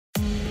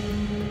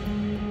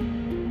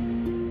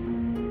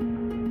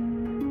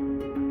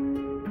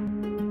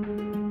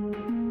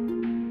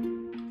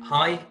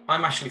Hi,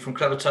 I'm Ashley from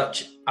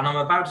Clevertouch, and I'm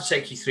about to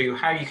take you through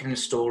how you can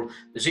install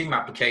the Zoom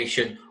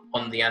application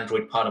on the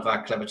Android part of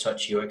our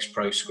Clevertouch UX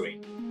Pro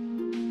screen.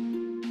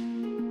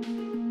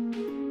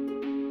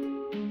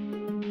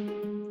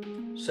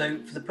 So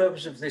for the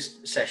purpose of this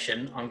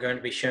session, I'm going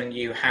to be showing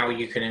you how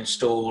you can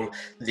install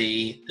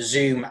the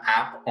Zoom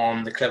app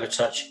on the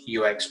Clevertouch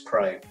UX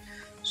Pro.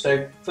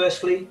 So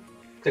firstly,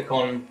 click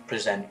on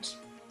Present,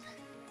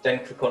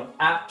 then click on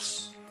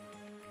Apps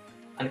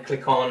and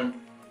click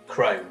on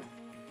Chrome.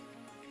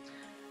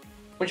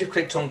 Once you've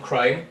clicked on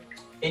Chrome,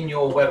 in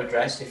your web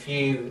address, if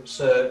you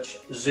search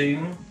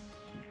zoom.us,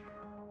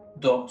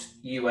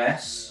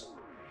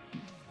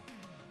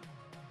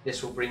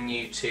 this will bring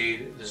you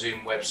to the Zoom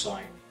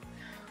website.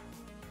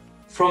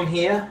 From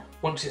here,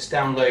 once it's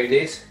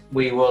downloaded,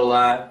 we will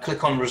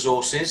click on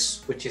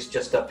Resources, which is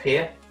just up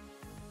here.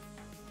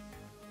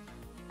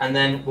 And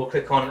then we'll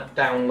click on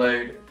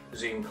Download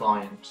Zoom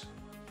Client.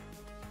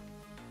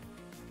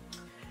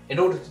 In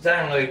order to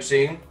download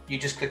Zoom, you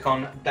just click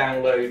on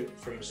Download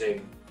from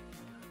Zoom.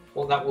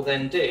 What that will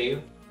then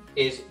do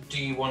is, do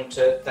you want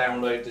to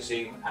download the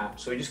Zoom app?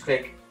 So we just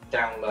click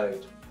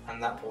Download,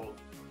 and that will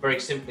very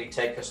simply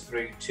take us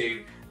through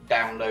to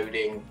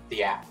downloading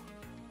the app.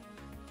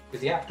 With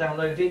the app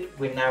downloaded,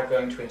 we're now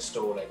going to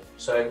install it.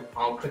 So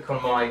I'll click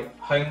on my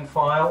home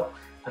file,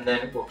 and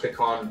then we'll click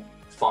on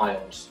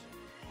Files.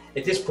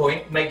 At this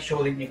point, make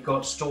sure that you've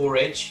got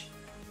storage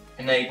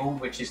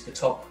enabled, which is the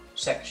top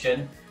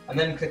section, and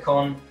then click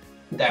on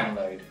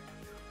Download.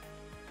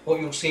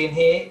 What you'll see in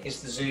here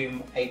is the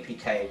Zoom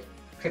APK.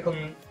 Click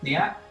on the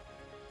app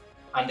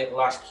and it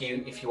will ask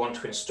you if you want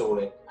to install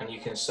it, and you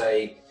can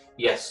say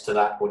yes to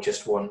that or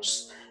just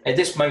once. At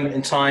this moment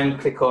in time,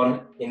 click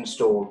on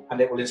Install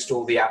and it will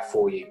install the app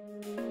for you.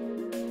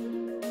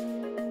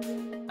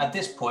 At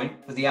this point,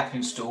 with the app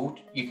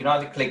installed, you can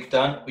either click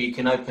Done or you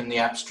can open the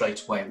app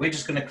straight away. We're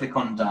just going to click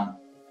on Done.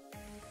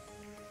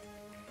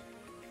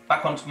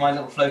 Back onto my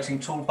little floating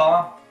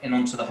toolbar and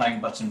onto the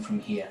home button from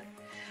here.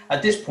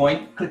 At this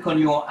point, click on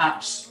your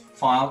apps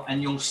file and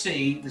you'll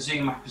see the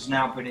Zoom app has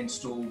now been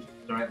installed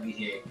directly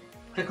here.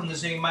 Click on the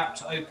Zoom app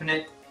to open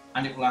it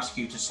and it will ask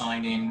you to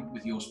sign in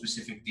with your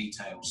specific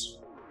details.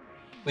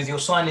 With your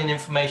sign in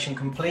information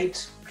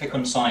complete, click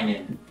on Sign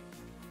In.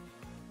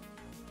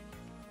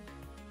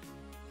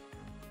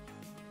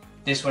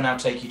 This will now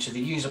take you to the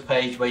user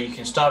page where you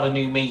can start a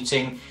new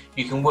meeting,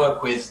 you can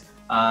work with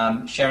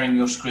sharing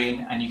your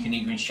screen, and you can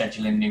even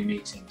schedule in new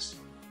meetings.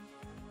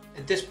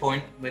 At this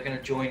point, we're going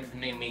to join a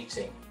new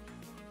meeting.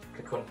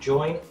 Click on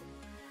Join,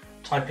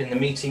 type in the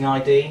meeting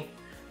ID,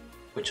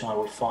 which I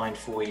will find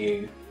for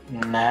you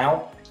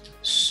now.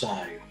 So,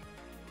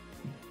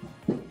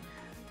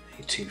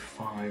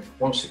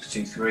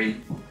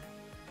 825.1623.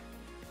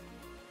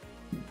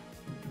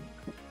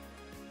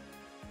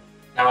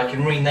 Now I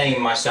can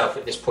rename myself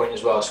at this point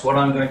as well. So what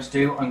I'm going to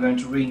do, I'm going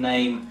to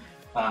rename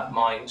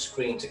my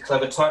screen to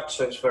Clevertouch,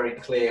 so it's very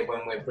clear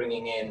when we're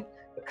bringing in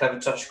a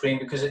Clevertouch screen,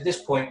 because at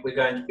this point we're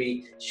going to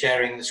be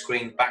sharing the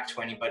screen back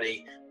to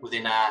anybody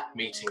within our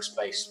meeting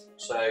space.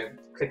 So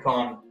click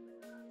on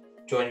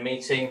Join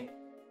Meeting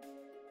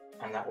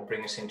and that will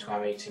bring us into our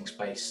meeting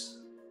space.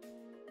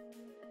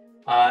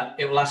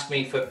 It will ask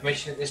me for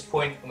permission at this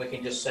point and we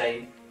can just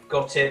say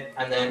got it,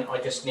 and then I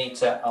just need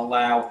to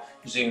allow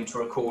Zoom to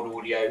record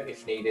audio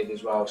if needed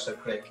as well, so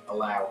click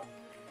Allow.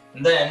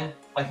 And then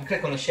I can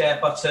click on the Share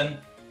button.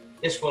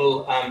 This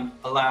will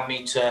allow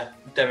me to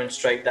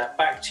demonstrate that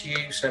back to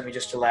you. So let me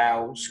just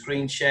allow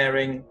screen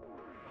sharing.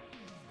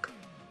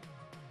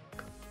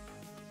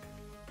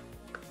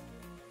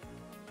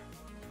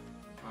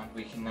 And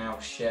we can now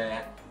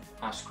share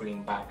our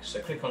screen back.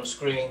 So click on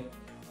Screen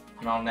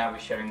and I'll now be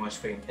sharing my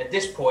screen. At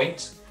this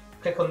point,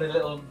 click on the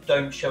little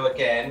Don't Show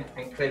Again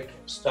and click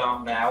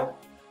Start Now.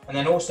 And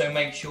then also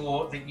make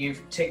sure that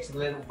you've ticked the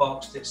little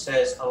box that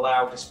says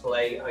Allow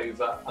Display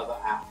over other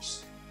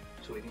apps.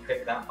 So we can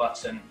click that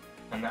button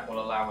and that will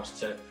allow us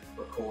to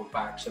record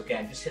back. So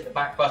again, just hit the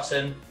back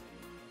button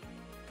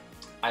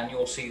and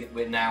you'll see that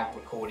we're now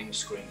recording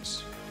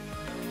screens.